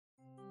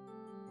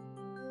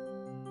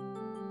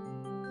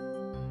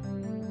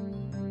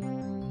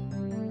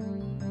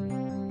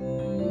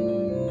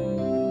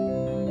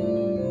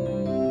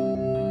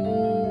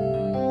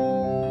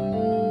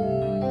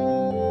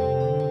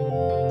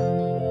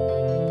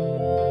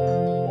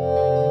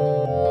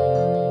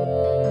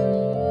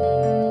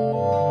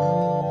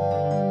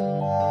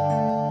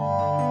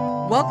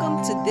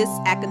Welcome to This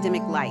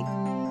Academic Life,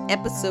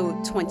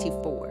 episode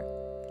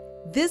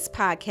 24. This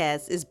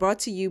podcast is brought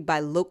to you by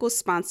local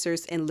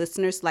sponsors and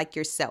listeners like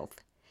yourself.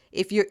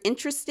 If you're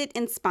interested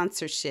in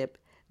sponsorship,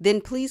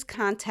 then please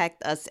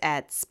contact us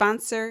at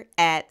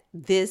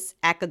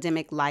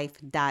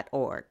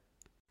sponsor@thisacademiclife.org.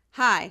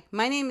 Hi,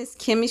 my name is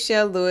Kim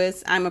Michelle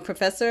Lewis. I'm a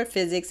professor of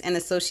physics and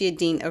associate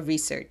dean of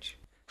research.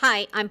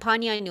 Hi, I'm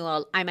Panya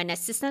Newell. I'm an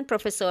assistant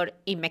professor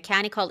in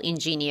mechanical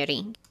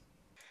engineering.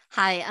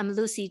 Hi, I'm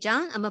Lucy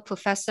Zhang. I'm a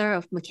professor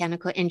of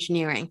mechanical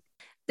engineering.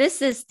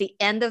 This is the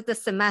end of the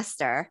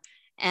semester,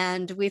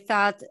 and we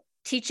thought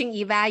teaching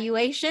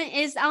evaluation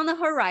is on the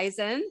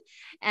horizon.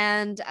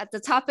 And the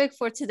topic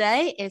for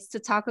today is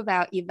to talk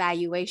about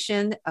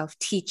evaluation of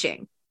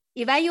teaching.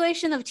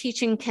 Evaluation of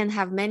teaching can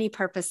have many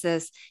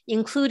purposes,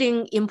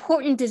 including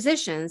important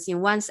decisions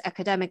in one's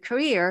academic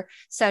career,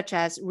 such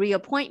as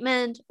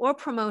reappointment or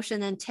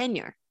promotion and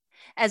tenure.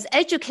 As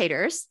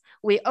educators,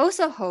 we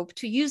also hope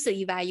to use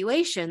the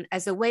evaluation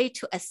as a way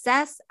to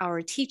assess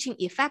our teaching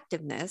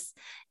effectiveness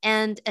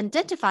and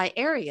identify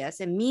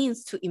areas and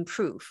means to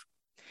improve.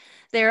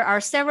 There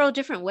are several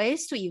different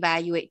ways to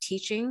evaluate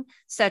teaching,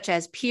 such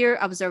as peer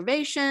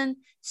observation,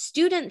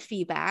 student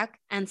feedback,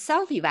 and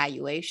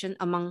self-evaluation,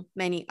 among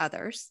many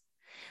others.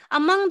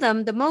 Among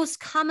them, the most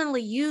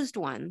commonly used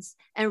ones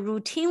and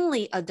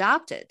routinely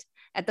adopted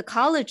at the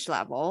college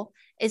level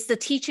is the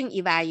teaching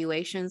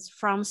evaluations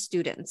from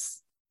students.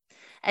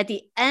 At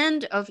the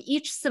end of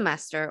each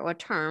semester or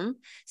term,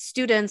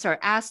 students are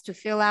asked to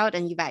fill out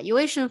an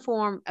evaluation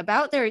form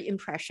about their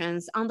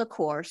impressions on the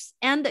course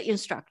and the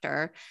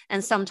instructor,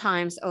 and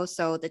sometimes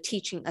also the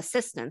teaching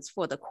assistants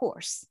for the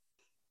course.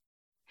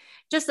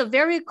 Just a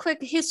very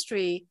quick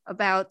history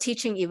about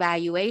teaching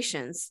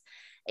evaluations.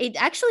 It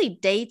actually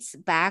dates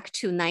back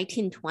to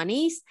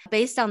 1920s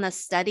based on a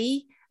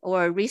study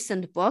or a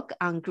recent book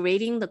on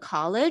grading the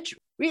college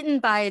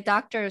written by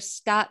Dr.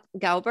 Scott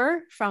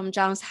Gelber from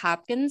Johns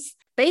Hopkins.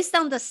 Based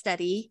on the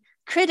study,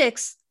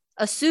 critics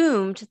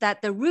assumed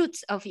that the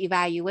roots of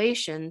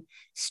evaluation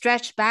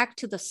stretched back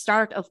to the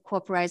start of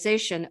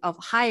corporatization of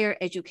higher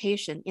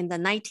education in the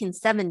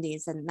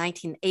 1970s and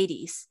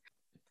 1980s.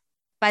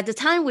 By the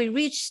time we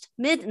reached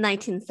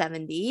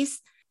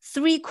mid-1970s,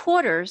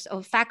 3/4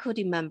 of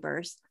faculty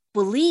members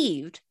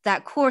believed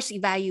that course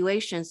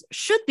evaluations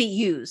should be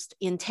used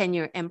in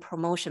tenure and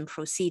promotion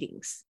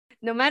proceedings.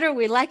 No matter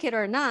we like it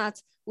or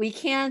not, we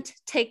can't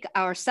take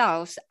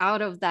ourselves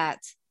out of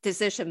that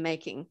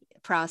decision-making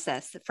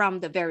process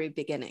from the very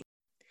beginning.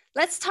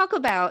 Let's talk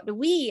about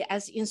we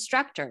as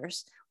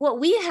instructors,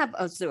 what we have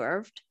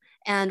observed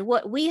and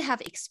what we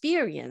have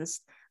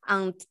experienced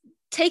on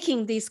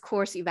taking these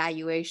course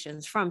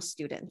evaluations from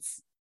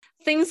students.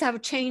 Things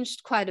have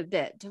changed quite a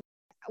bit.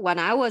 When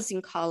I was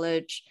in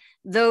college,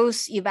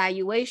 those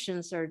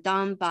evaluations are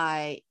done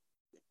by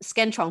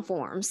Scantron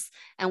forms,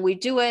 and we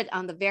do it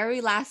on the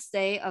very last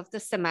day of the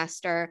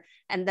semester,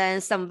 and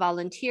then some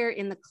volunteer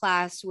in the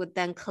class would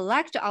then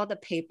collect all the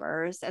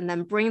papers and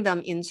then bring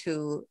them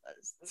into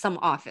some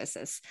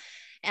offices.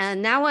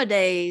 And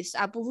nowadays,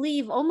 I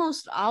believe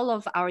almost all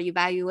of our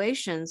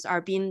evaluations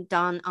are being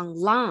done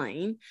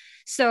online.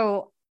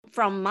 So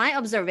from my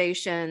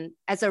observation,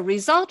 as a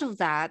result of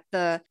that,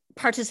 the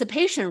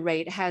participation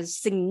rate has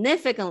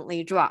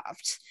significantly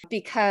dropped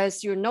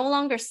because you're no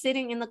longer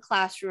sitting in the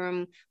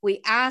classroom. We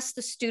ask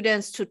the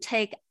students to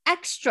take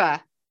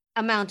extra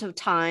amount of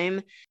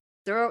time.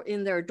 They're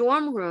in their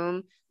dorm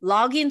room,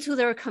 log into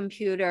their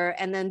computer,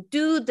 and then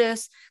do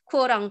this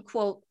quote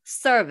unquote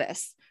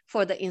service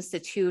for the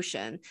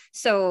institution.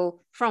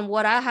 So from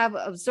what I have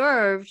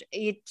observed,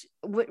 it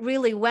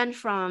really went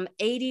from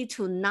 80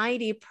 to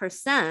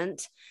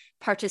 90%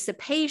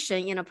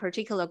 participation in a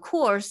particular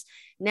course,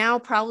 now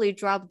probably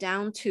dropped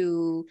down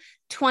to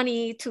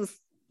 20 to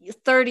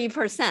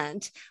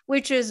 30%,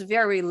 which is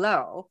very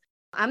low.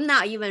 I'm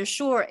not even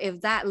sure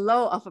if that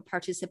low of a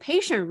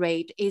participation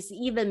rate is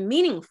even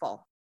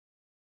meaningful.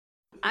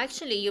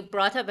 Actually, you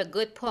brought up a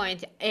good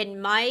point.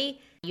 In my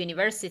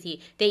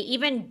university, they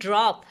even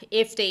drop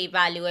if the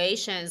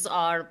evaluations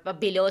are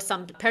below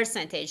some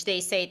percentage. They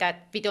say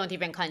that we don't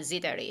even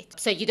consider it.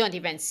 So you don't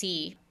even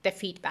see the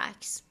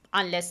feedbacks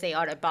unless they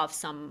are above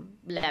some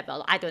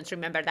level. I don't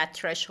remember that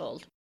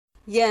threshold.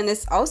 Yeah, and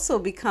it's also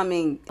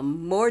becoming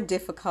more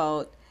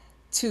difficult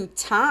to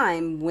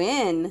time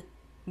when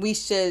we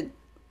should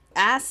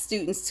ask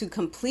students to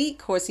complete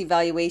course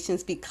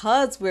evaluations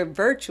because we're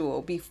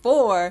virtual.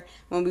 Before,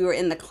 when we were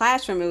in the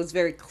classroom, it was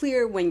very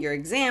clear when your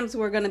exams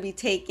were going to be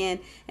taken.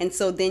 And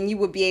so then you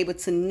would be able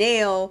to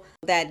nail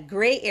that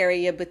gray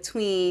area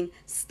between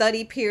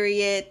study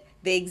period,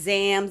 the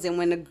exams, and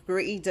when the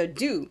grades are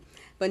due.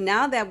 But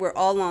now that we're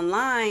all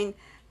online,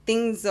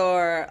 things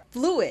are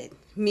fluid,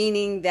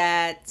 meaning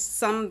that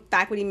some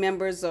faculty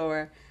members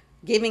are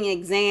giving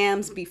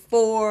exams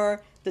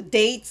before the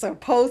dates are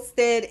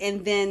posted,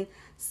 and then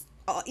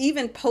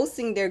even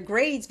posting their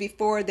grades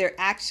before they're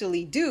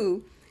actually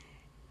due,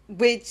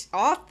 which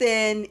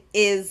often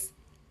is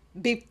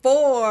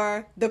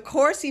before the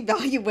course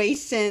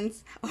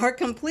evaluations are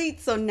complete.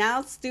 So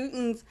now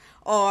students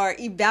are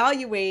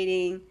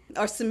evaluating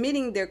or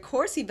submitting their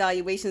course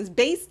evaluations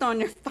based on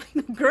their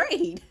final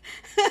grade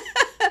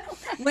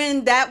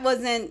when that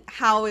wasn't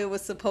how it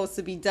was supposed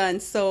to be done.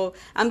 So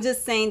I'm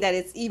just saying that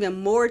it's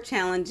even more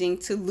challenging,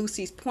 to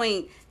Lucy's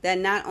point, that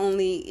not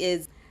only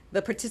is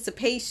the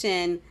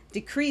participation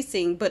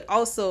decreasing, but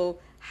also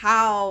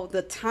how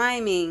the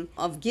timing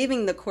of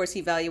giving the course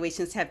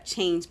evaluations have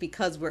changed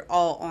because we're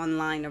all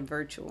online or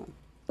virtual.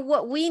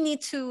 What we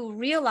need to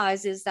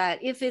realize is that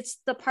if it's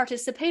the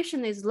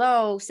participation is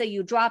low, say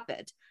you drop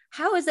it,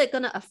 how is it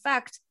going to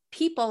affect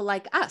people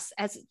like us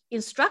as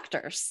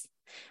instructors?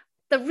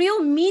 The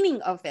real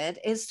meaning of it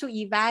is to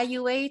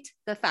evaluate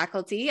the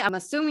faculty. I'm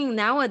assuming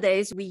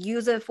nowadays we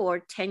use it for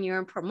tenure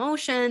and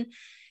promotion.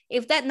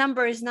 If that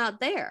number is not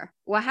there,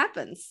 what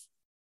happens?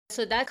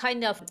 So that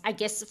kind of, I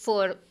guess,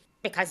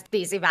 because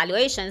these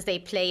evaluations, they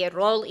play a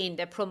role in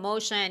the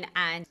promotion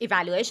and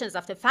evaluations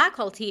of the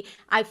faculty,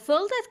 I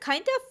feel that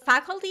kind of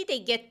faculty, they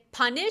get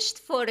punished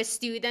for the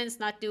students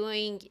not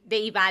doing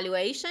the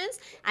evaluations.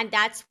 And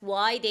that's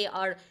why they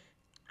are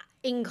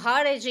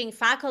encouraging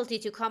faculty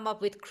to come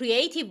up with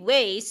creative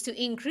ways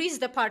to increase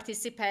the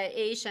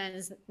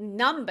participation's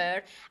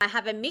number. I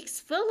have a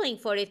mixed feeling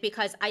for it,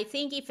 because I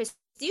think if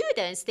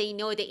students, they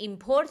know the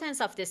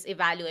importance of this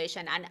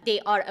evaluation and they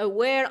are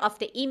aware of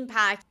the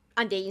impact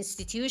on the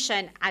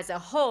institution as a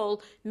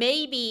whole,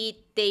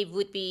 maybe they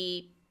would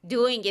be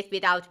doing it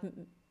without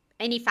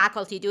any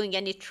faculty doing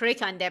any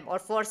trick on them or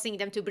forcing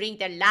them to bring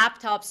their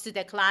laptops to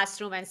the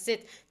classroom and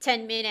sit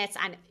 10 minutes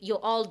and you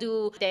all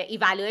do the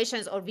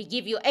evaluations, or we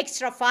give you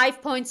extra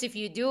 5 points if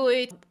you do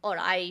it, or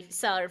I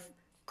serve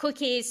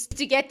cookies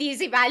to get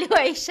these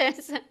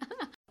evaluations.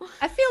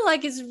 I feel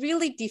like it's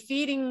really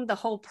defeating the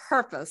whole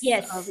purpose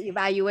Yes. of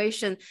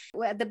evaluation.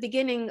 At the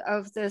beginning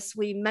of this,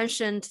 we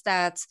mentioned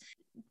that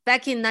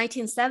back in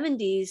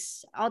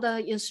 1970s, all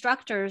the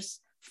instructors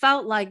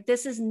felt like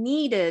this is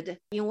needed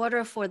in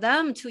order for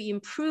them to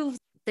improve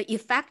the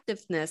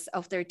effectiveness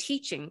of their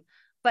teaching.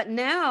 But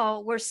now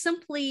we're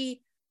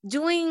simply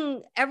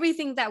doing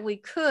everything that we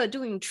could,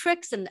 doing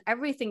tricks and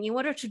everything in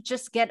order to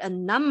just get a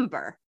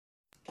number.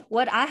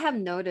 What I have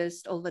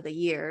noticed over the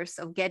years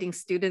of getting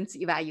students'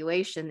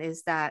 evaluation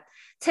is that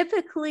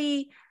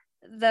typically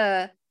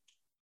the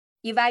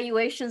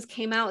evaluations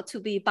came out to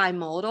be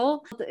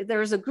bimodal.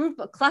 There's a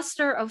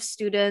cluster of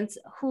students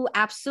who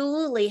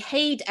absolutely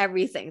hate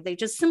everything. They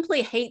just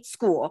simply hate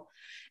school.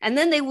 And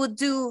then they would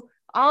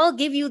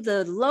give you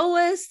the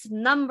lowest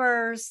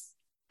numbers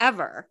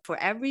ever for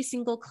every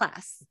single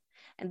class.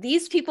 And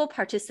these people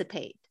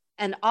participate,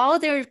 and all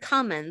their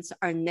comments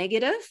are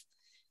negative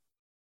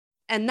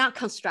and not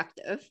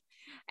constructive.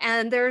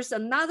 And there's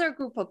another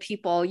group of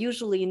people,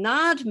 usually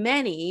not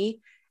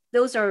many,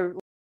 those are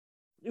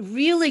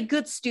really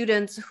good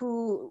students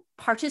who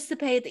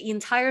participate the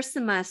entire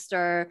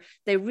semester.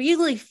 They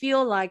really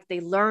feel like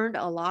they learned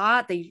a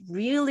lot. They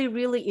really,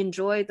 really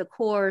enjoyed the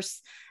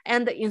course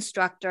and the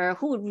instructor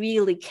who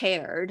really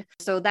cared.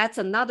 So that's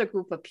another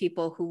group of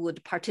people who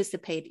would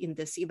participate in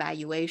this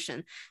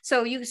evaluation.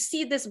 So you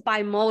see this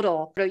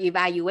bimodal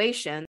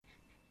evaluation.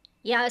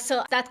 Yeah,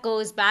 so that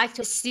goes back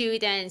to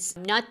students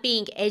not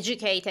being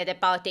educated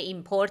about the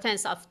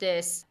importance of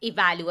these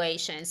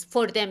evaluations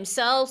for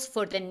themselves,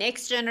 for the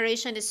next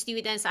generation of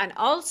students, and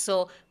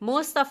also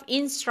most of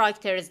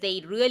instructors,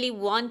 they really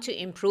want to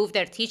improve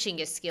their teaching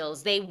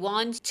skills. They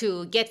want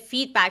to get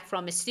feedback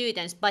from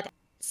students, but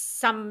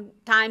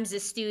sometimes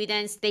the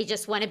students, they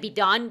just want to be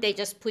done. They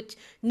just put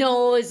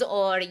no's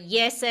or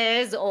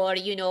yeses or,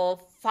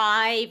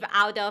 5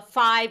 out of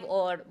 5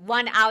 or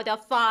 1 out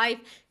of 5.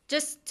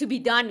 Just to be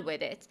done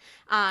with it,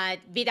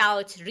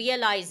 without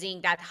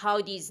realizing that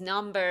how these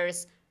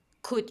numbers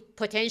could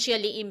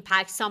potentially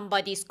impact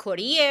somebody's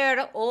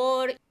career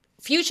or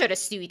future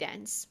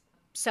students.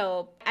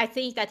 So I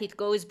think that it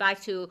goes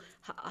back to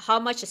how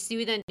much a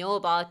student know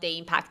about the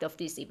impact of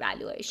these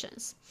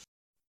evaluations.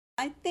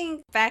 I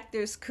think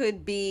factors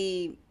could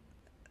be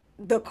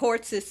the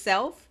course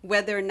itself,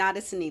 whether or not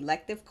it's an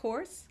elective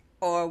course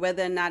or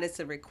whether or not it's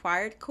a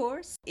required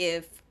course.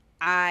 If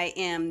I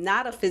am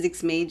not a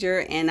physics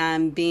major and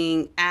I'm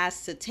being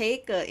asked to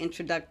take an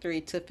introductory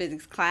to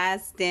physics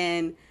class,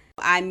 then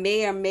I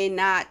may or may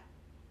not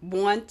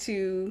want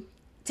to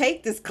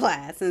take this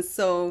class. And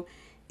so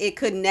it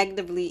could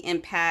negatively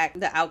impact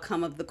the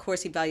outcome of the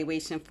course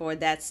evaluation for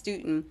that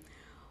student.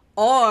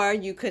 Or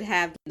you could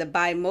have the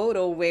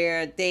bimodal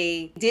where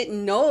they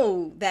didn't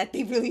know that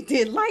they really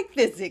did like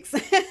physics.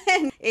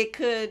 And it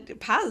could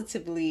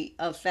positively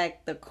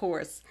affect the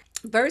course.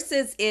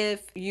 Versus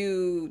if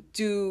you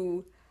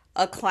do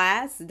a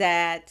class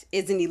that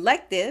is an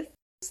elective,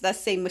 let's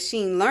say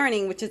machine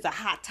learning, which is a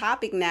hot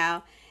topic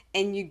now,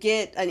 and you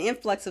get an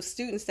influx of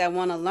students that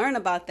want to learn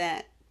about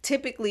that,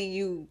 typically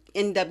you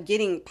end up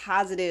getting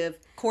positive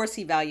course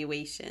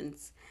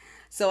evaluations.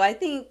 So I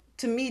think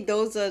To me,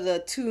 those are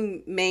the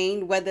two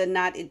main, whether or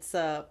not it's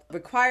a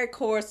required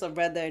course or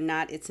whether or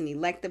not it's an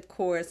elective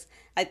course.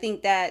 I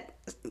think that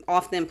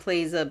often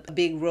plays a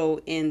big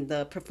role in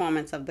the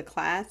performance of the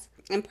class.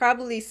 And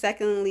probably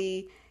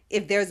secondly,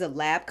 if there's a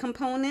lab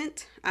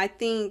component, I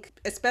think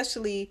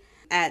especially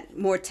at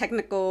more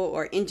technical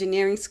or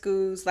engineering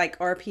schools like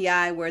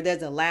RPI, where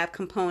there's a lab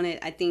component,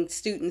 I think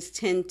students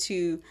tend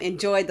to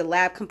enjoy the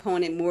lab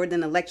component more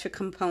than the lecture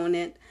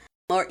component.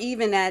 Or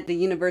even at the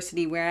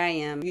university where I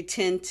am, you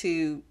tend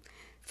to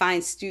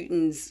find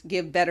students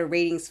give better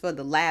ratings for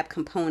the lab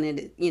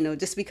component,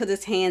 just because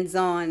it's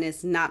hands-on,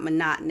 it's not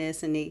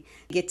monotonous, and they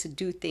get to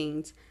do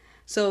things.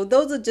 So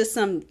those are just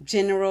some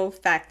general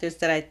factors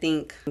that I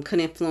think could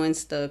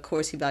influence the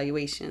course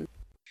evaluation.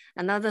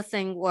 Another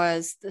thing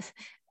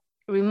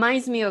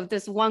reminds me of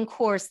this one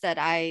course that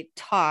I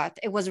taught.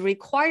 It was a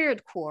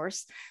required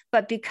course,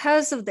 but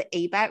because of the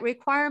ABAT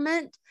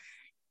requirement,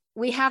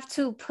 we have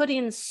to put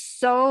in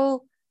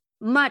so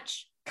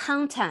much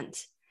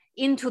content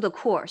into the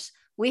course.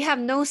 We have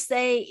no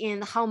say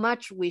in how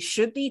much we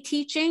should be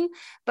teaching,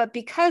 but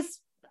because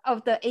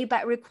of the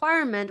ABAT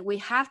requirement, we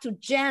have to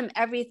jam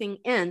everything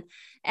in.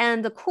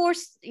 And the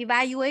course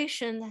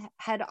evaluation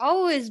had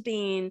always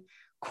been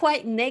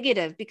quite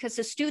negative because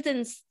the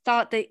students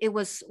thought that it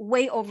was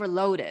way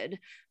overloaded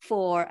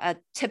for a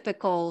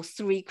typical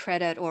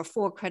 3-credit or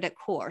 4-credit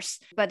course.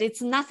 But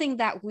it's nothing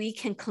that we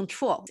can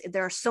control.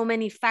 There are so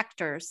many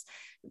factors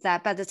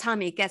that by the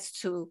time it gets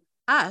to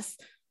us,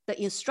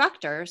 the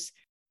instructors.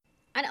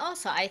 And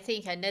also, I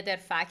think another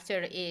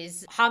factor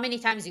is how many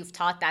times you've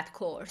taught that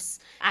course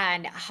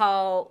and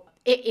how,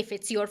 if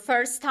it's your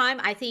first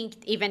time, I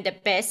think even the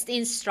best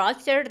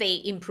instructor,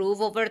 they improve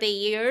over the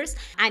years.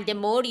 And the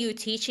more you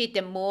teach it,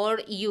 the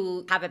more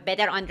you have a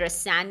better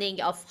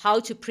understanding of how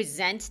to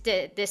present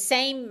the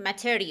same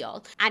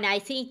material. And I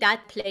think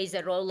that plays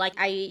a role. Like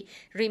I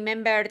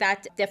remember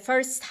that the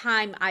first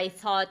time I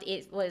thought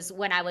it was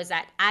when I was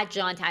at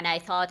adjunct and I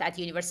taught at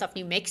University of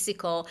New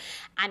Mexico.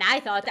 And I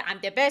thought I'm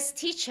the best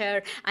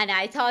teacher and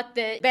I taught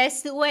the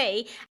best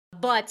way.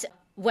 But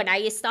when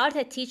I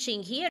started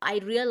teaching here, I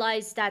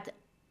realized that,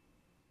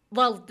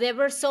 there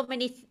were so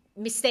many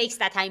mistakes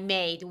that I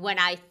made when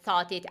I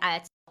taught it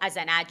as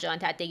an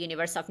adjunct at the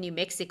University of New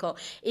Mexico.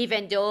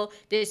 Even though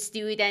the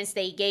students,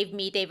 they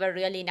were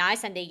really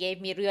nice and they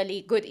gave me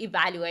really good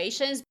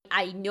evaluations,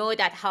 I know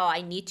that how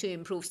I need to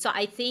improve. So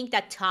I think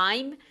that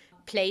time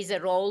plays a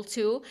role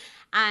too.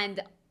 And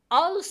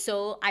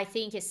also, I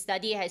think a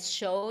study has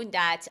shown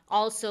that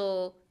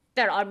also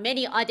there are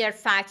many other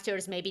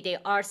factors, maybe they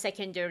are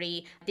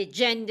secondary, the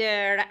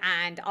gender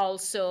and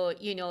also,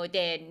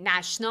 the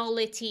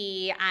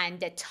nationality and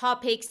the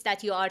topics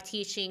that you are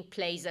teaching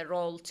plays a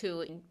role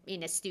too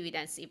in a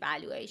student's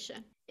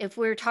evaluation. If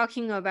we're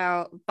talking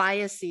about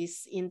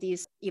biases in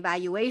these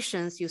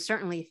evaluations, you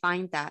certainly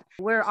find that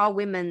we're all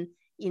women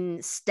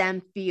in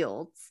STEM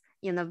fields,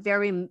 in a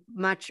very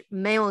much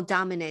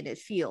male-dominated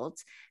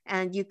fields.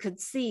 And you could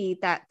see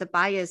that the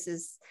bias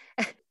is...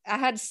 I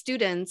had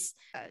students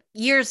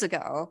years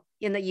ago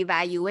in the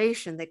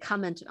evaluation, they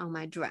commented on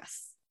my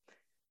dress.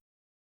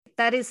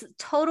 That is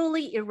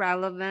totally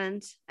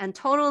irrelevant and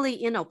totally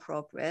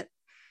inappropriate,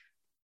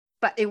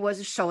 but it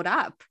was showed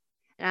up.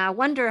 And I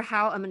wonder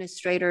how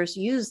administrators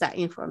use that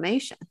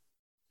information.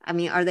 I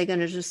mean, are they going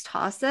to just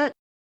toss it?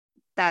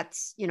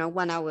 That's,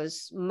 when I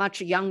was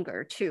much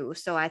younger too.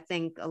 So I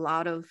think a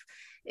lot of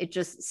it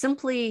just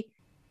simply,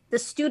 the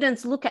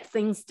students look at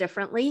things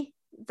differently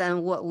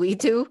than what we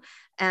do,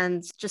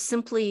 and just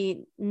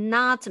simply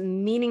not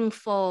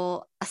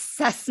meaningful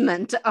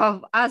assessment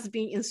of us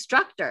being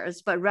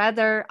instructors, but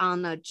rather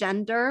on a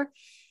gender,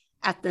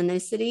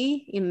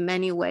 ethnicity in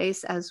many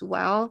ways as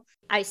well.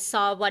 I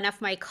saw one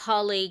of my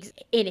colleagues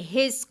in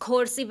his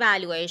course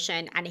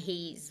evaluation, and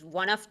he's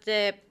one of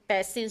the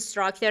best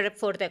instructor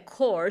for the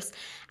course.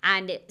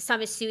 And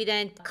some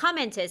student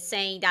commented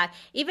saying that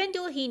even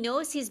though he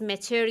knows his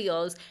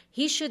materials,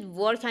 he should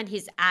work on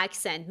his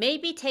accent.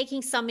 Maybe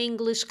taking some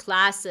English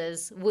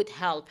classes would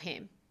help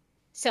him.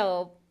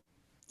 So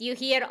you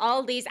hear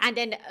all these, and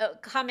then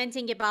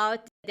commenting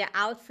about the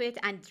outfit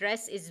and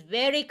dress is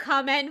very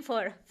common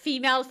for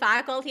female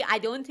faculty. I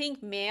don't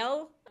think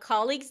male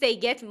colleagues, they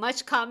get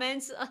much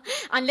comments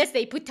unless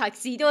they put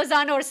tuxedos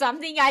on or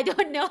something. I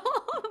don't know,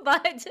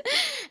 but...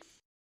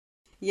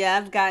 Yeah,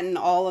 I've gotten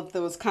all of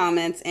those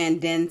comments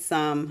and then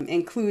some,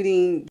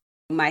 including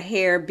my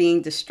hair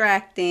being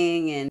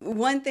distracting. And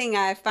one thing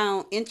I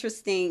found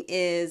interesting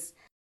is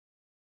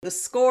the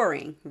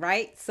scoring,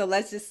 right? So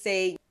let's just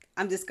say,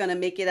 I'm just going to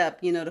make it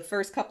up. The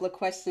first couple of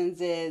questions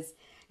is,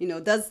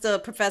 does the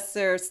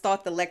professor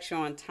start the lecture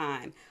on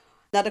time?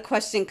 Another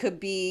question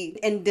could be,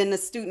 and then the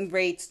student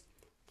rates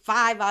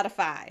 5 out of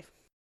 5.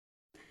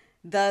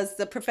 Does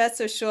the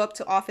professor show up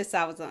to office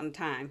hours on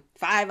time?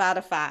 5 out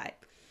of 5.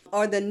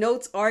 Are the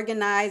notes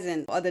organized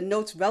and are the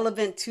notes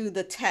relevant to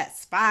the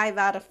test? 5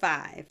 out of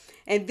 5.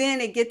 And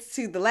then it gets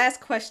to the last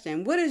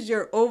question. What is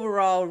your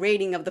overall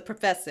rating of the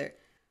professor?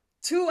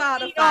 2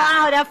 out of 5. 2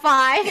 out of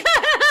 5.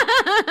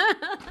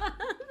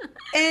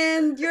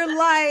 And you're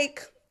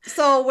like,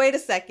 So wait a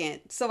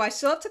second. So I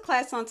show up to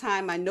class on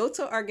time. My notes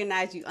are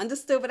organized. You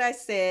understood what I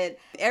said.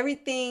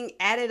 Everything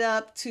added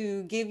up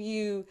to give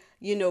you,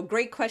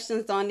 great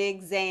questions on the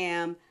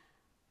exam.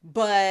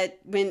 But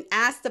when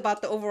asked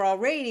about the overall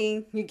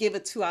rating, you give a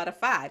 2 out of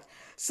 5.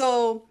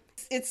 So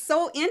it's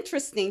so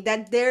interesting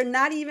that they're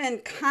not even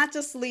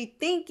consciously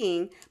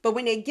thinking, but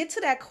when they get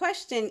to that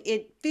question,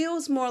 it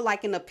feels more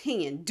like an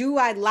opinion. Do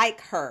I like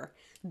her?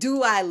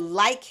 Do I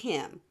like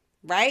him?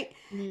 Right?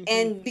 Mhm.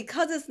 And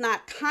because it's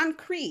not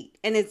concrete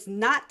and it's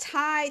not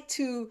tied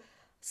to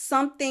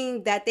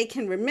something that they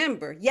can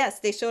remember. Yes,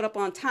 they showed up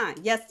on time.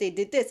 Yes, they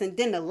did this. And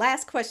then the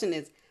last question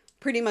is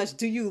pretty much,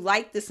 do you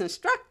like this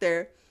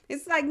instructor?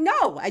 It's like,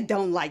 no, I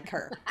don't like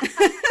her.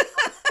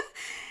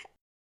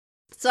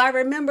 So I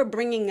remember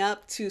bringing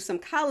up to some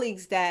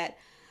colleagues that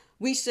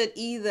we should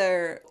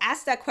either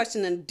ask that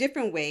question in a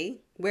different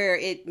way where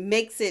it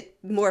makes it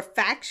more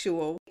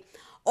factual,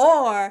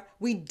 or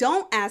we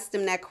don't ask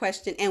them that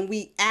question and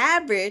we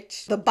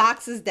average the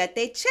boxes that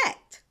they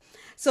checked.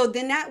 So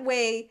then that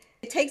way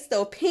it takes the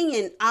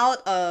opinion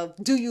out of,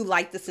 do you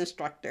like this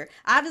instructor?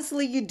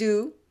 Obviously you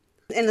do,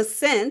 in a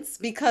sense,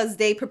 because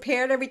they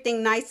prepared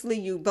everything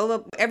nicely.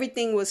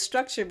 Everything was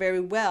structured very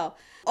well.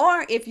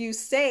 Or if you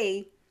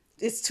say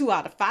it's 2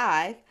 out of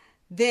 5,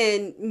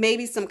 then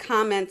maybe some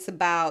comments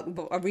about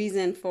a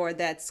reason for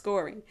that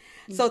scoring.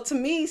 Mm-hmm. So to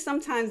me,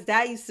 sometimes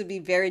that used to be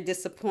very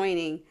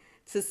disappointing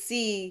to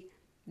see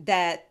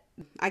that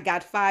I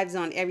got 5s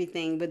on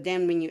everything, but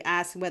then when you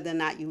ask whether or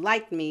not you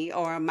liked me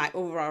or my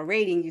overall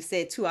rating, you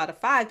said 2 out of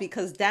 5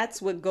 because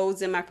that's what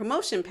goes in my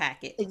promotion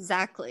packet.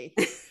 Exactly.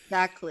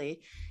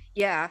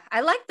 Yeah,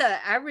 I like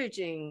the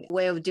averaging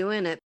way of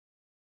doing it.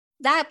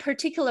 That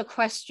particular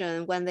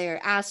question, when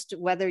they're asked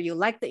whether you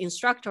like the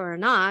instructor or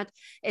not,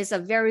 is a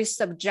very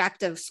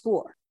subjective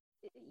score.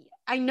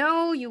 I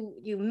know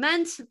you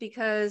meant,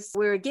 because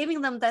we're giving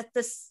them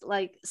this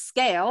like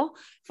scale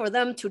for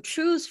them to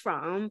choose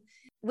from,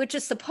 which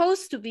is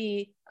supposed to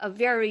be a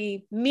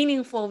very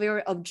meaningful,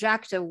 very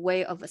objective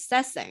way of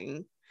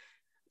assessing.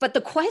 But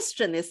the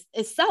question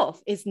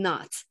itself is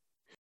not.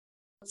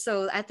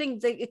 So I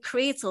think that it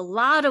creates a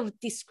lot of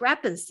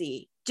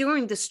discrepancy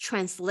during this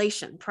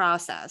translation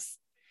process.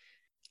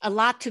 A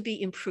lot to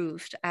be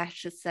improved, I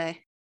should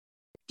say.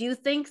 Do you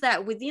think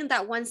that within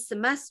that one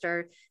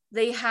semester,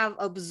 they have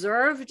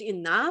observed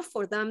enough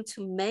for them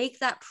to make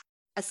that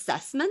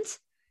assessment?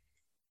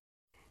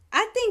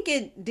 I think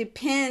it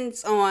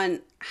depends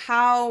on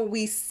how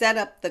we set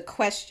up the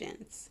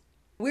questions.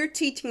 We're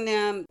teaching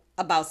them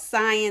about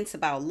science,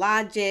 about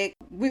logic.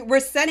 We're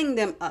setting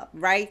them up,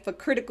 right, for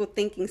critical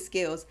thinking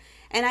skills.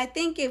 And I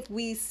think if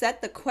we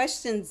set the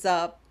questions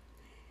up,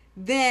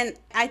 then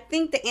I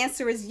think the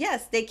answer is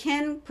yes, they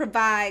can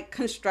provide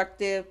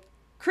constructive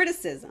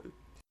criticism.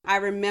 I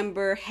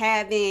remember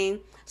having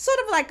sort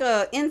of like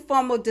an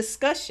informal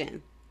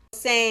discussion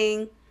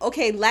saying,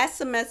 okay, last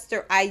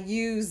semester I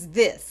used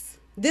this.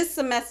 This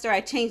semester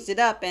I changed it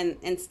up, and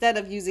instead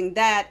of using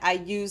that, I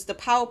used the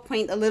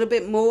PowerPoint a little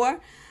bit more.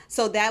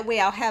 So that way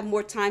I'll have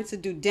more time to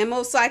do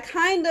demos. So I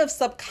kind of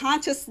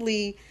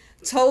subconsciously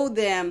told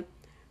them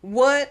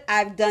what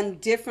I've done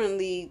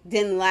differently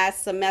than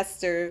last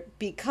semester,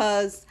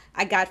 because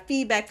I got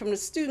feedback from the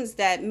students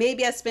that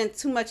maybe I spent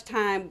too much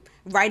time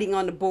writing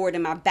on the board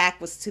and my back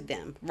was to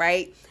them,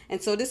 right?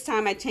 And so this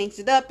time I changed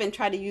it up and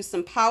tried to use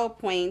some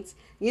PowerPoints,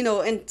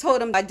 and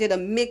told them I did a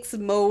mixed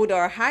mode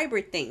or a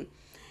hybrid thing.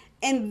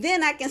 And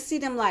then I can see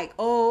them like,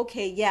 oh,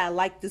 okay, yeah, I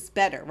like this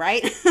better,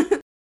 right?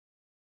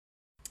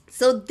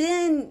 So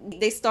then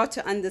they start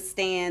to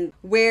understand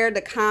where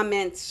the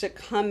comments should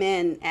come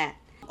in at.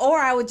 Or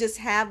I would just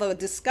have a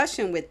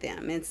discussion with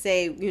them and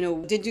say,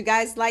 did you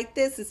guys like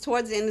this? It's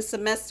towards the end of the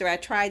semester. I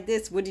tried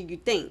this. What do you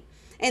think?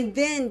 And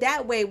then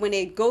that way, when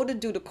they go to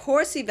do the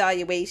course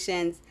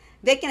evaluations,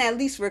 they can at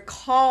least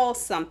recall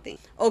something.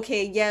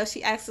 Okay, yeah,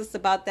 she asked us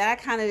about that.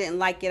 I kind of didn't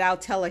like it. I'll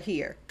tell her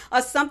here.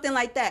 Or something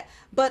like that.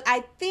 But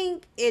I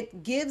think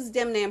it gives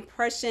them the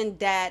impression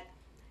that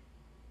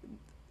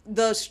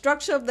the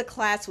structure of the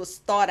class was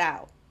thought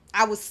out.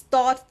 I was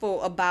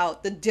thoughtful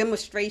about the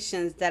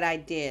demonstrations that I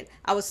did.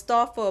 I was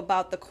thoughtful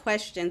about the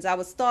questions. I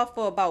was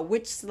thoughtful about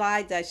which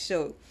slides I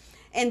showed.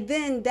 And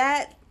then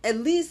that at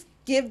least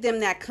give them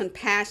that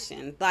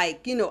compassion.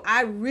 Like,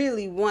 I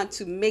really want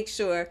to make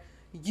sure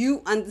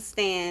you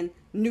understand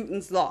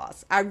Newton's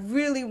laws. I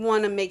really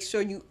want to make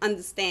sure you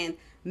understand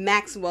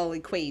Maxwell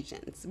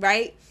equations,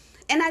 right?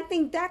 And I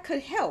think that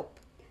could help.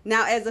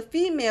 Now, as a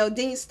female,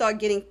 then you start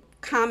getting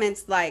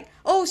comments like,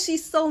 oh,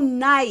 she's so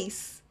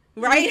nice,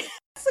 right?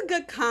 That's a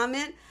good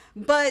comment,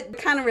 but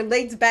kind of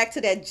relates back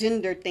to that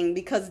gender thing,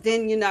 because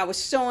then, I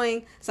was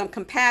showing some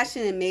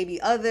compassion and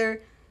maybe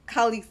other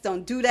colleagues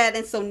don't do that.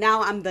 And so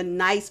now I'm the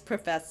nice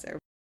professor.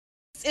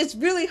 It's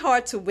really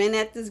hard to win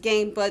at this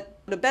game,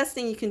 but the best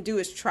thing you can do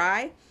is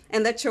try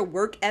and let your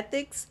work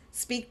ethics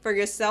speak for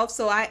yourself.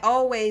 So I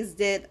always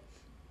did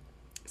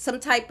some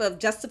type of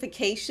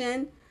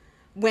justification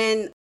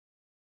when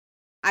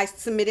I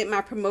submitted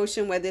my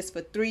promotion, whether it's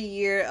for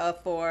 3-year or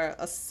for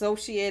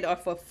associate or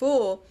for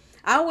full.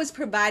 I always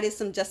provided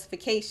some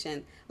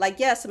justification. Like,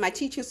 yes, my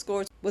teaching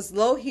scores was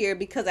low here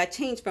because I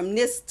changed from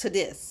this to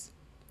this,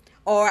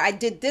 or I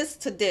did this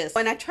to this.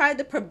 And I tried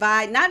to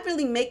provide, not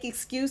really make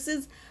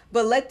excuses,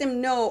 but let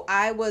them know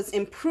I was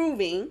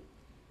improving.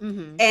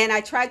 And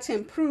I tried to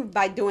improve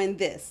by doing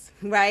this,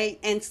 right?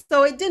 And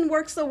so it didn't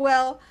work so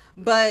well,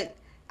 but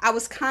I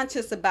was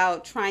conscious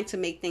about trying to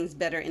make things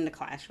better in the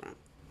classroom.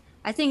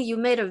 I think you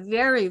made a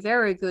very,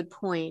 very good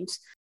point.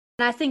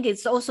 And I think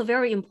it's also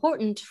very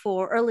important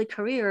for early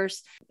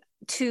careers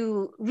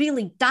to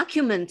really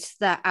document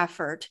that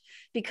effort,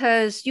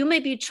 because you may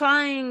be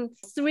trying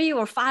 3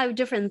 or 5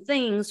 different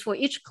things for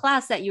each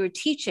class that you're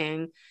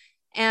teaching,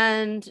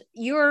 and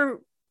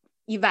your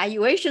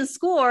evaluation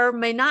score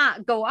may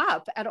not go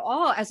up at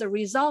all as a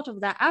result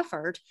of that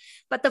effort.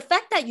 But the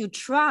fact that you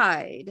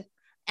tried,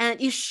 and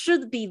it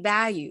should be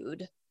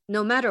valued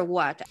no matter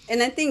what.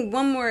 And I think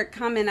one more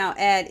comment I'll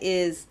add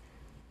is,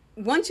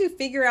 once you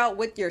figure out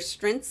what your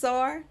strengths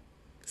are,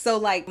 so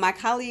like my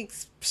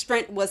colleague's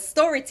strength was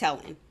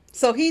storytelling.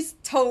 So he's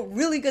told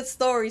really good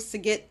stories to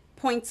get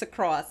points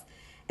across.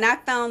 And I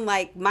found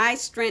like my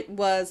strength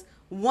was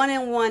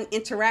one-on-one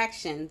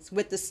interactions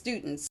with the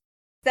students.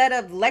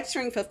 Instead of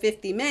lecturing for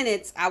 50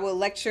 minutes, I will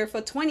lecture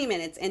for 20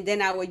 minutes, and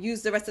then I will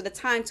use the rest of the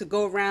time to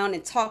go around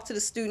and talk to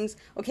the students.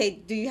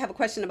 Okay, do you have a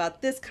question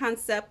about this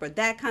concept or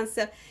that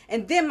concept?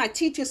 And then my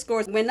teaching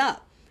scores went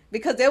up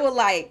because they were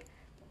like,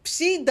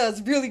 she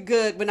does really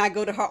good when I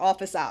go to her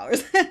office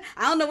hours. I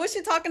don't know what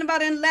she's talking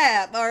about in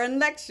lab or in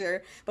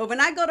lecture, but when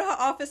I go to her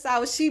office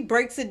hours, she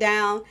breaks it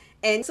down.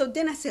 And so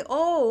then I said,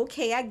 oh,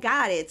 okay, I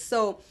got it.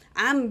 So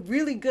I'm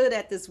really good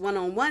at this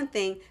one-on-one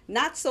thing,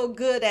 not so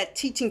good at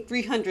teaching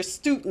 300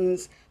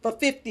 students for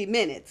 50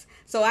 minutes.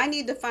 So I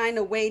need to find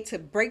a way to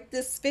break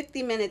this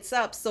 50 minutes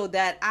up so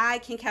that I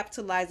can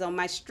capitalize on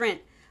my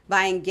strength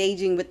by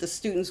engaging with the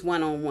students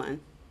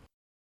one-on-one.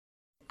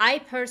 I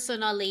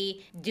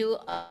personally do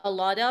a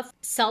lot of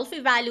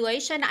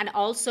self-evaluation and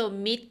also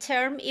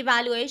midterm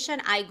evaluation.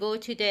 I go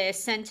to the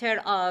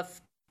Center of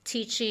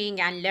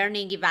Teaching and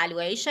Learning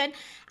Evaluation,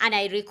 and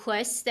I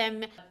request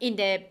them in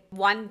the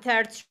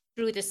 1/3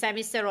 through the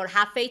semester or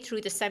halfway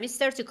through the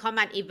semester to come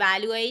and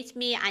evaluate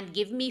me and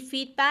give me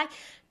feedback.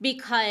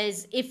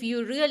 Because if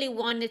you really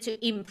wanted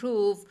to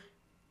improve,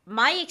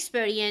 my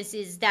experience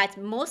is that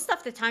most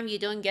of the time you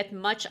don't get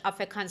much of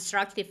a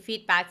constructive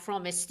feedback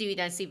from a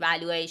student's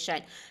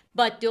evaluation.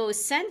 But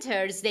those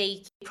centers,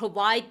 they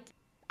provide,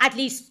 at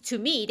least to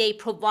me, they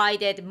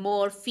provided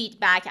more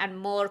feedback and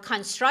more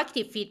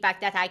constructive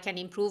feedback that I can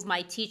improve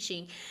my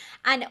teaching.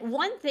 And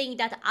one thing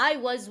that I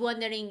was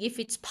wondering, if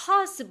it's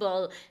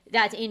possible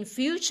that in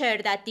future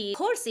that the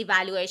course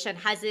evaluation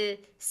has a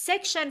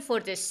section for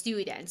the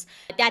students,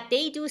 that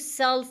they do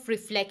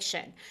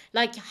self-reflection.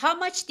 Like, how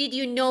much did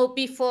you know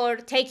before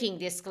taking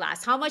this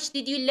class? How much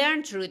did you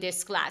learn through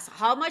this class?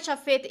 How much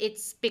of it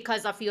it's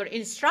because of your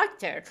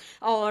instructor?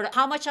 Or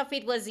how much of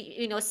it was,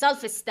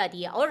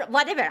 self-study or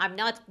whatever? I'm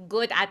not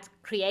good at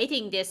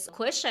creating these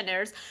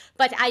questionnaires,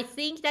 but I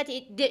think that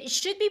it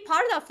should be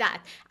part of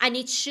that. And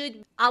it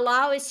should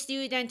allow a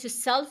student to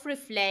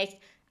self-reflect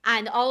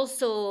and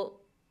also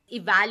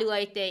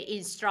evaluate the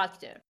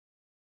instructor.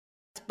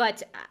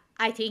 But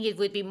I think it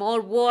would be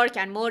more work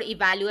and more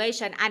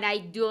evaluation, and I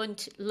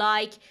don't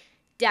like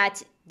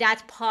that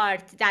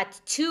part, that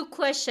 2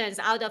 questions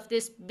out of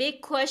this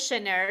big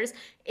questionnaires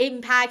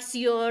impacts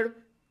your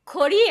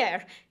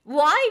career.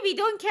 Why we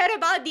don't care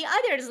about the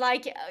others?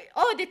 Like,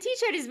 oh, the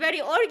teacher is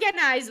very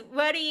organized,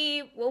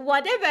 very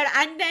whatever,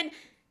 and then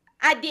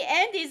at the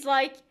end is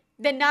like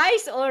the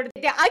nice or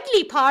the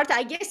ugly part.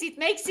 I guess it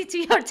makes it to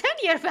your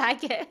tenure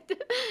packet.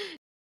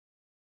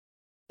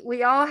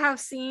 We all have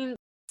seen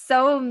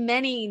so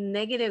many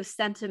negative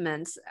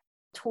sentiments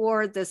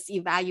toward this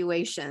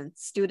evaluation,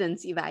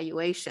 students'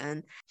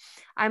 evaluation.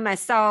 I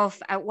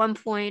myself, at one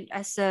point,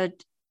 I said,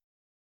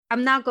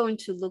 I'm not going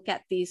to look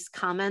at these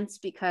comments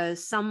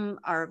because some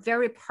are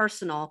very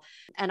personal.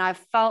 And I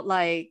felt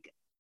like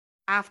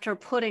after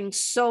putting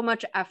so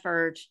much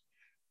effort,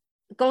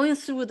 going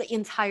through the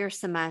entire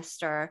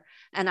semester,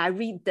 and I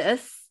read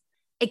this,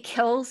 it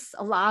kills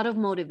a lot of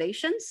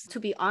motivations, to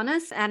be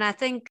honest. And I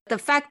think the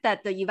fact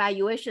that the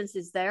evaluations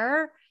is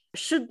there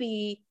should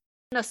be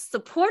a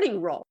supporting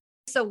role.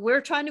 So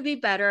we're trying to be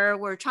better.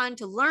 We're trying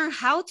to learn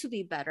how to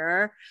be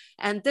better.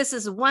 And this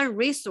is one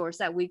resource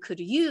that we could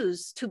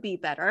use to be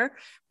better.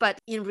 But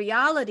in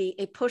reality,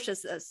 it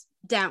pushes us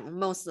down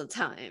most of the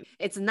time.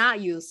 It's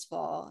not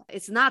useful.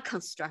 It's not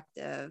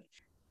constructive.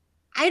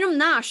 I'm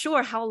not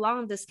sure how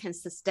long this can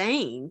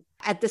sustain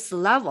at this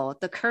level,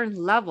 the current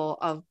level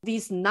of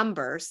these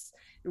numbers,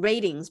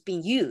 ratings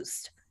being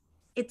used.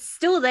 It's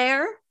still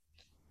there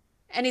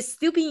and it's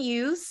still being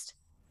used.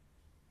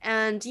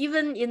 And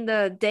even in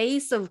the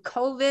days of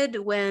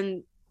COVID,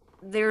 when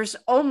there's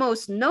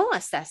almost no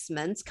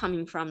assessments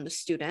coming from the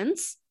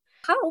students,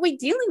 how are we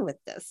dealing with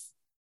this?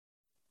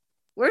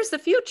 Where's the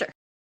future?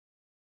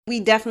 We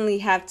definitely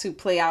have to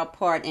play our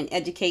part in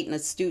educating the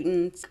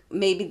students.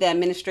 Maybe the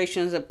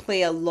administrations will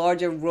play a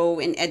larger role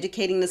in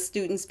educating the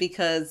students,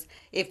 because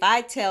if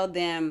I tell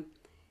them,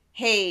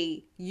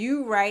 hey,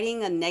 you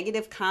writing a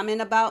negative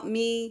comment about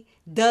me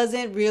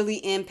doesn't really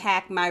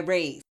impact my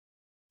raise.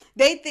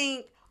 They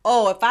think,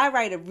 oh, if I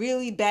write a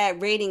really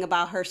bad rating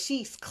about her,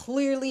 she's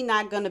clearly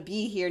not going to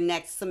be here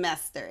next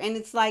semester. And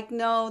it's like,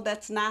 no,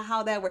 that's not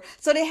how that works.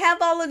 So they have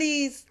all of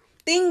these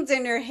things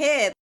in their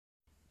head.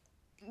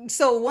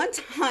 So one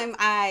time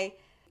I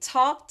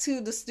talked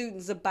to the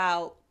students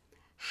about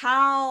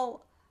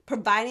how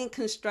providing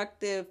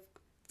constructive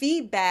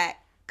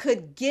feedback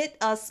could get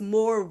us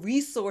more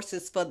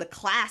resources for the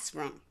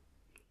classroom.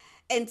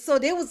 And so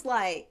they was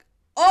like,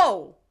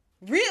 oh,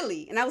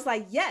 really? And I was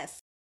like, yes.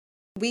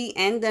 We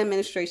and the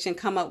administration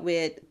come up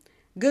with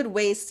good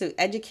ways to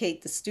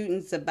educate the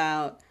students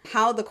about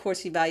how the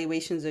course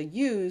evaluations are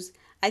used.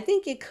 I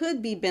think it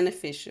could be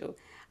beneficial.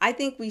 I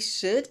think we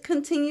should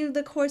continue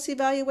the course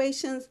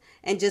evaluations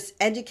and just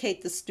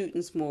educate the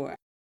students more.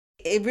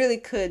 It really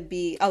could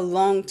be a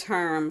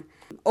long-term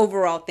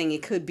overall thing.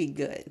 It could be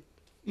good.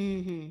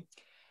 Mm-hmm.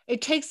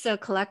 It takes a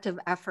collective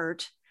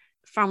effort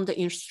from the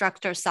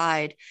instructor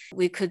side.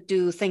 We could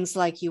do things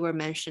like you were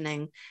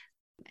mentioning,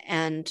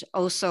 and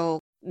also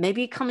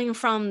maybe coming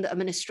from the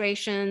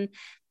administration,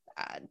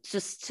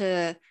 just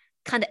to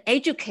kind of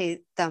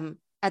educate them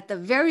at the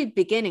very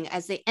beginning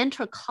as they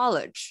enter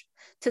college,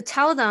 to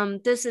tell them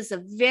this is a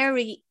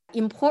very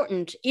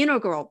important,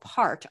 integral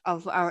part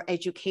of our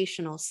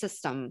educational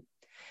system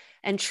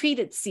and treat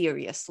it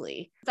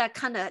seriously. That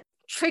kind of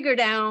trigger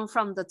down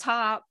from the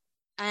top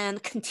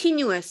and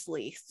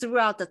continuously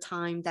throughout the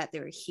time that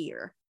they're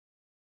here.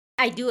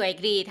 I do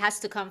agree. It has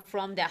to come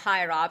from the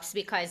higher ups,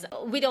 because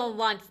we don't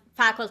want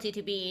faculty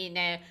to be in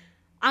a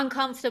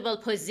uncomfortable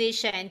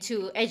position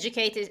to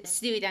educate a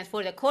student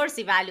for the course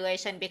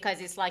evaluation, because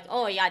it's like,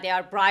 oh yeah, they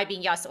are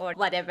bribing us or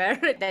whatever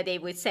that they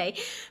would say.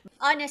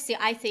 Honestly,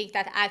 I think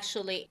that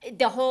actually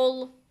the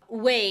whole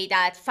way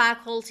that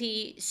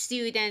faculty,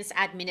 students,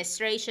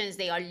 administrations,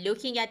 they are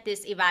looking at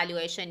this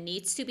evaluation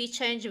needs to be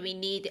changed. We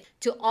need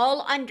to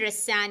all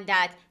understand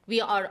that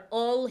we are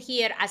all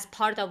here as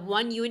part of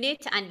one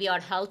unit and we are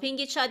helping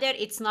each other.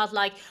 It's not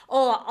like,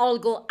 oh, I'll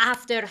go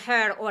after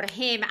her or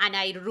him and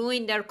I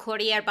ruin their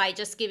career by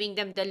just giving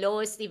them the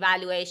lowest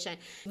evaluation.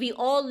 We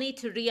all need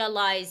to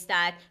realize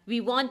that we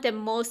want the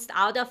most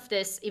out of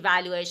this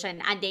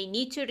evaluation, and they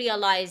need to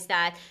realize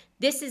that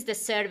this is the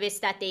service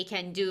that they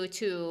can do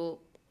to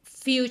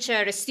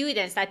future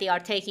students that they are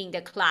taking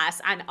the class.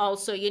 And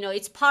also,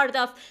 it's part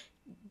of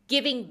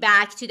giving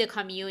back to the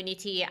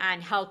community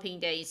and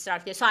helping the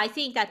instructor. So I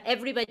think that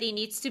everybody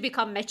needs to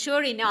become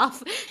mature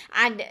enough,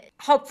 and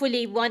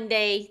hopefully one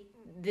day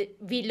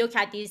we look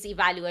at these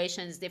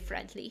evaluations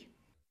differently.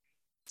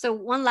 So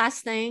one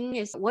last thing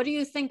is, what do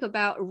you think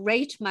about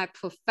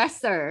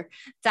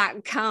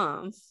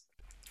ratemyprofessor.com?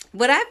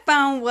 What I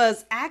found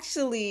was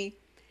actually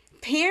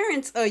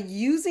parents are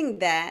using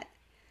that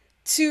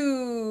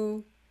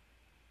to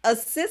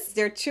assist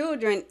their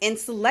children in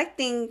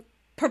selecting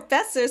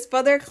professors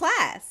for their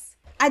class.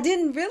 I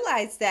didn't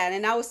realize that.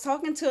 And I was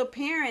talking to a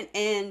parent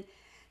and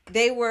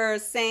they were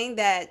saying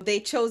that they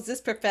chose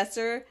this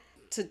professor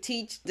to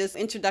teach this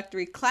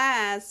introductory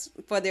class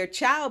for their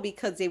child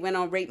because they went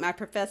on Rate My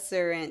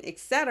Professor and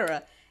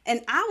etc.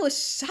 And I was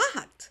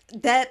shocked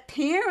that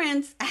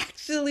parents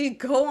actually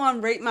go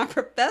on Rate My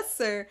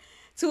Professor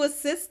to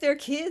assist their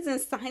kids in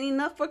signing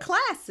up for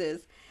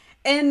classes.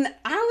 And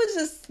I was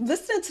just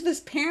listening to this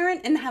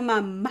parent and how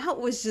my mouth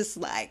was just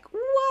like,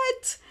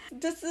 what?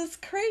 This is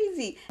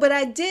crazy. But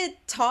I did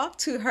talk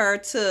to her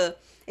to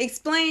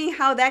explain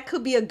how that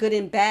could be a good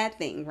and bad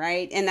thing,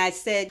 right? And I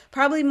said,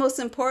 probably most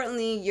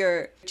importantly,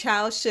 your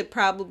child should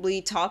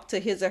probably talk to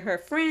his or her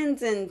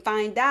friends and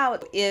find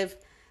out if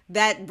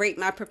that Rate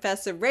My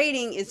Professor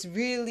rating is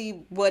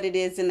really what it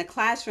is in the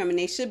classroom. And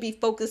they should be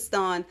focused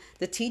on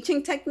the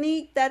teaching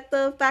technique that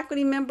the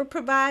faculty member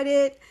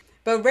provided.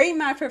 But Rate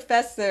My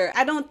Professor,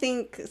 I don't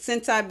think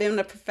since I've been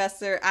a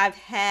professor, I've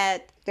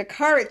had the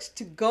courage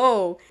to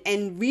go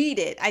and read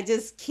it. I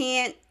just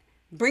can't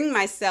bring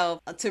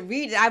myself to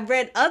read it. I've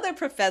read other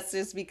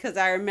professors because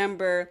I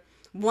remember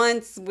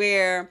once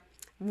where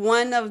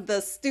one of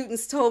the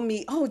students told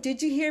me, oh,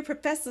 did you hear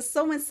Professor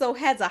so-and-so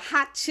has a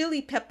hot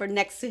chili pepper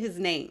next to his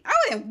name? I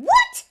went,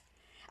 what?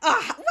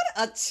 What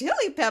a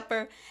chili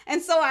pepper?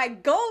 And so I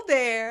go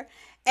there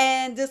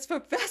and this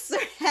professor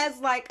has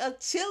like a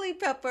chili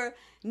pepper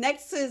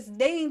next to his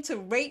name to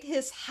rate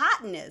his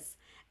hotness.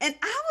 And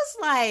I was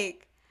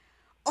like,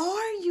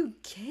 are you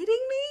kidding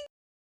me?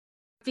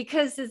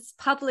 Because it's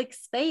public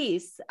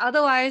space.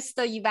 Otherwise,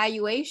 the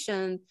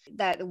evaluation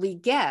that we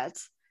get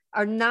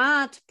are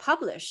not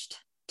published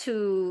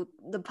to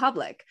the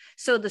public.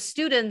 So the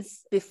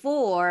students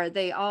before,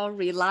 they all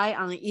rely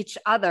on each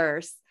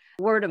other's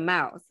word of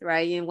mouth,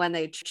 right? And when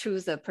they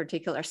choose a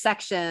particular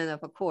section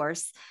of a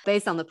course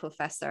based on the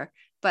professor.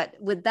 But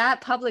with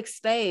that public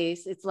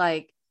space, it's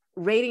like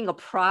rating a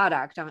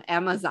product on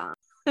Amazon.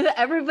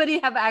 Everybody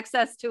have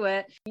access to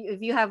it.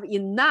 If you have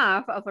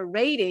enough of a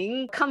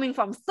rating coming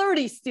from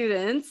 30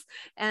 students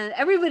and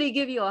everybody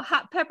give you a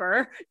hot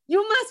pepper,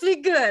 you must be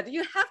good.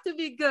 You have to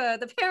be good.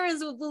 The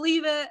parents will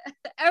believe it.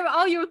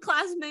 All your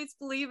classmates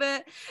believe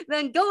it.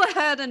 Then go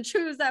ahead and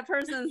choose that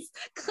person's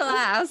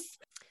class.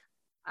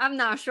 I'm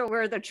not sure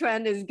where the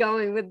trend is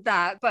going with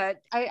that, but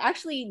I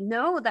actually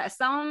know that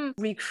some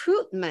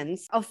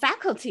recruitments of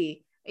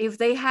faculty, if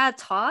they had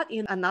taught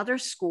in another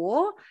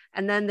school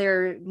and then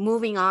they're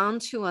moving on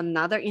to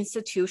another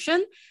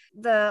institution,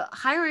 the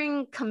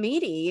hiring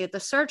committee, the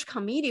search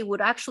committee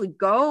would actually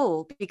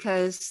go,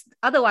 because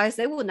otherwise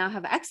they would not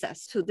have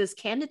access to this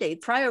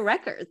candidate prior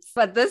records.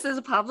 But this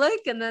is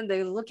public, and then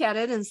they look at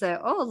it and say,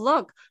 oh,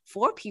 look,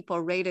 4 people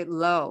rated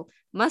low,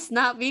 must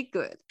not be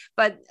good.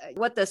 But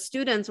what the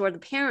students or the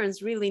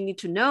parents really need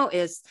to know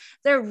is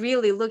they're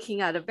really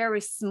looking at a very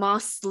small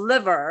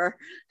sliver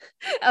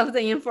of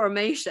the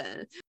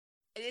information.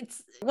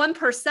 It's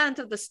 1%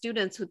 of the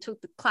students who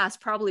took the class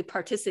probably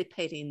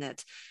participate in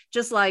it.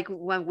 Just like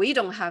when we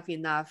don't have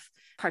enough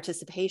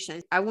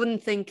participation, I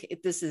wouldn't think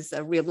this is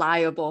a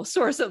reliable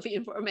source of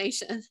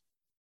information.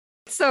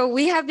 So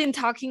we have been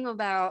talking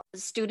about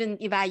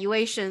student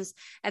evaluations.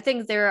 I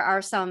think there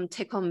are some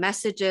take-home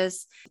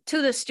messages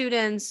to the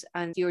students,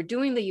 and you're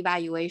doing the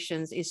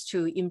evaluations is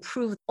to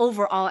improve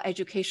overall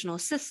educational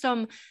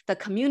system, the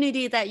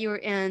community that you're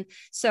in.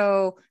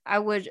 So I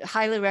would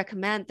highly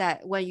recommend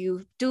that when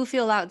you do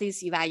fill out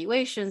these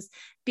evaluations,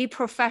 be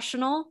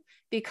professional,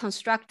 be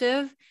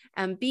constructive,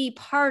 and be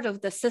part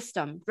of the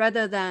system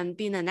rather than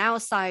being an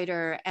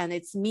outsider and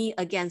it's me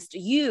against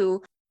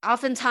you.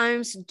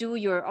 Oftentimes do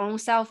your own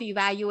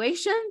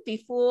self-evaluation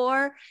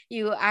before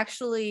you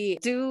actually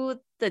do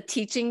the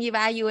teaching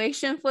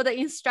evaluation for the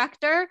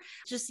instructor.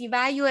 Just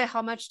evaluate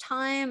how much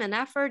time and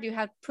effort you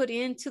have put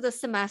into the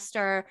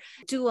semester.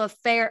 Do a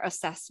fair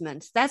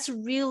assessment. That's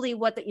really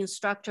what the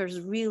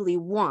instructors really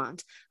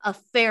want, a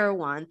fair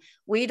one.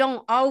 We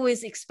don't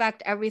always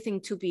expect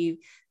everything to be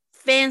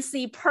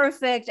fancy,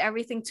 perfect,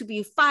 everything to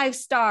be 5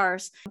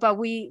 stars, but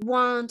we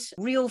want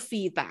real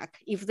feedback.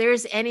 If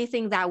there's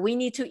anything that we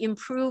need to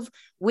improve,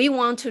 we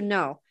want to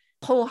know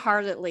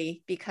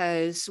wholeheartedly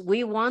because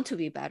we want to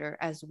be better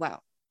as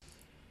well.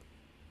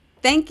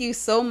 Thank you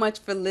so much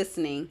for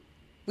listening.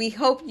 We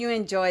hope you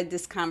enjoyed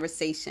this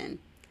conversation.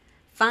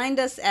 Find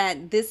us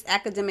at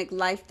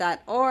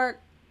thisacademiclife.org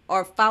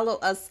or follow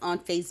us on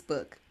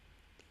Facebook.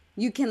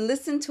 You can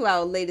listen to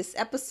our latest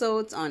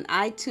episodes on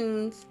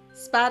iTunes,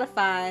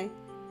 Spotify,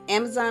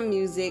 Amazon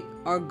Music,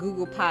 or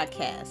Google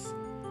Podcasts.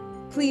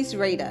 Please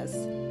rate us.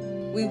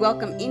 We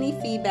welcome any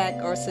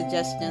feedback or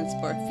suggestions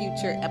for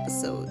future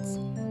episodes.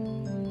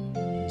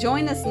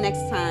 Join us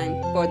next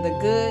time for the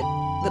good,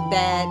 the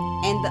bad,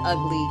 and the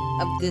ugly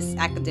of this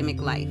academic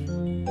life.